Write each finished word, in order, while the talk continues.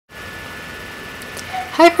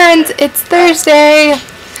Hi friends, it's Thursday.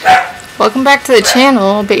 Welcome back to the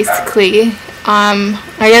channel, basically. I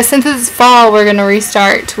guess since it's fall, we're gonna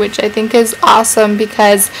restart, which I think is awesome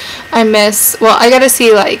because I got to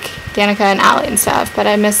see like Danica and Allie and stuff, but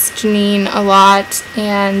I miss Janine a lot,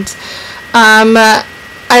 and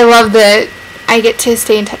I love that I get to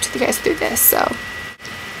stay in touch with you guys through this. So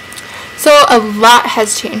a lot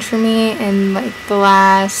has changed for me in like the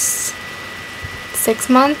last 6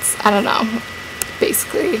 months. I don't know.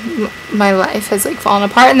 Basically, my life has like fallen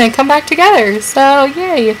apart and then come back together. So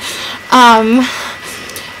yay!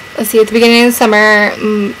 Let's see. At the beginning of the summer,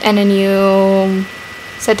 NNU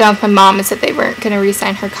sat down with my mom and said they weren't going to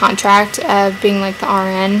re-sign her contract of being like the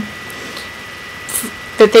RN.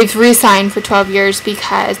 That they've re-signed for 12 years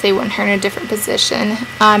because they want her in a different position.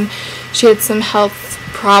 She had some health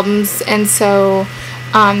problems, and so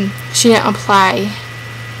she didn't apply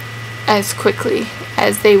as quickly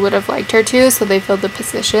as they would have liked her to, so they filled the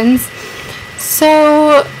positions.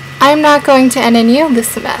 So I'm not going to NNU this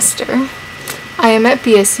semester. I am at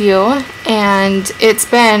BSU, and it's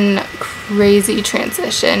been crazy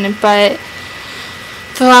transition, but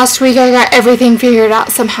the last week I got everything figured out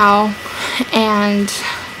somehow, and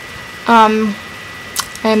I'm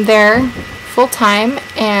there full time,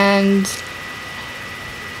 and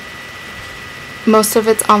most of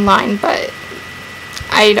it's online, but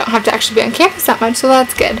I don't have to actually be on campus that much, so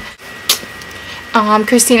that's good.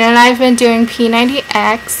 Christina and I have been doing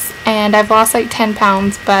P90X, and I've lost like 10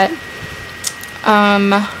 pounds, but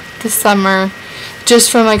this summer,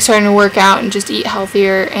 just from like starting to work out and just eat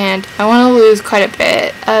healthier, and I want to lose quite a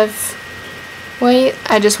bit of weight.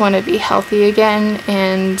 I just want to be healthy again,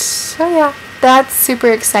 and so yeah, that's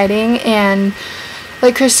super exciting. And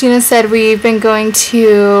like Christina said, we've been going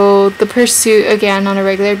to the Pursuit again on a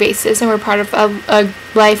regular basis, and we're part of a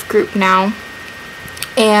life group now.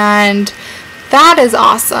 And that is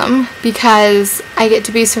awesome because I get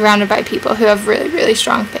to be surrounded by people who have really, really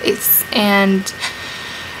strong faiths, and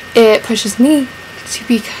it pushes me to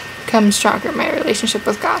become stronger in my relationship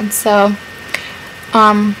with God. So,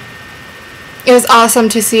 it was awesome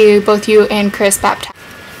to see both you and Chris baptized.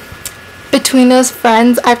 Between those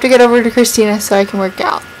friends, I have to get over to Christina so I can work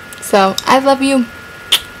out. So, I love you.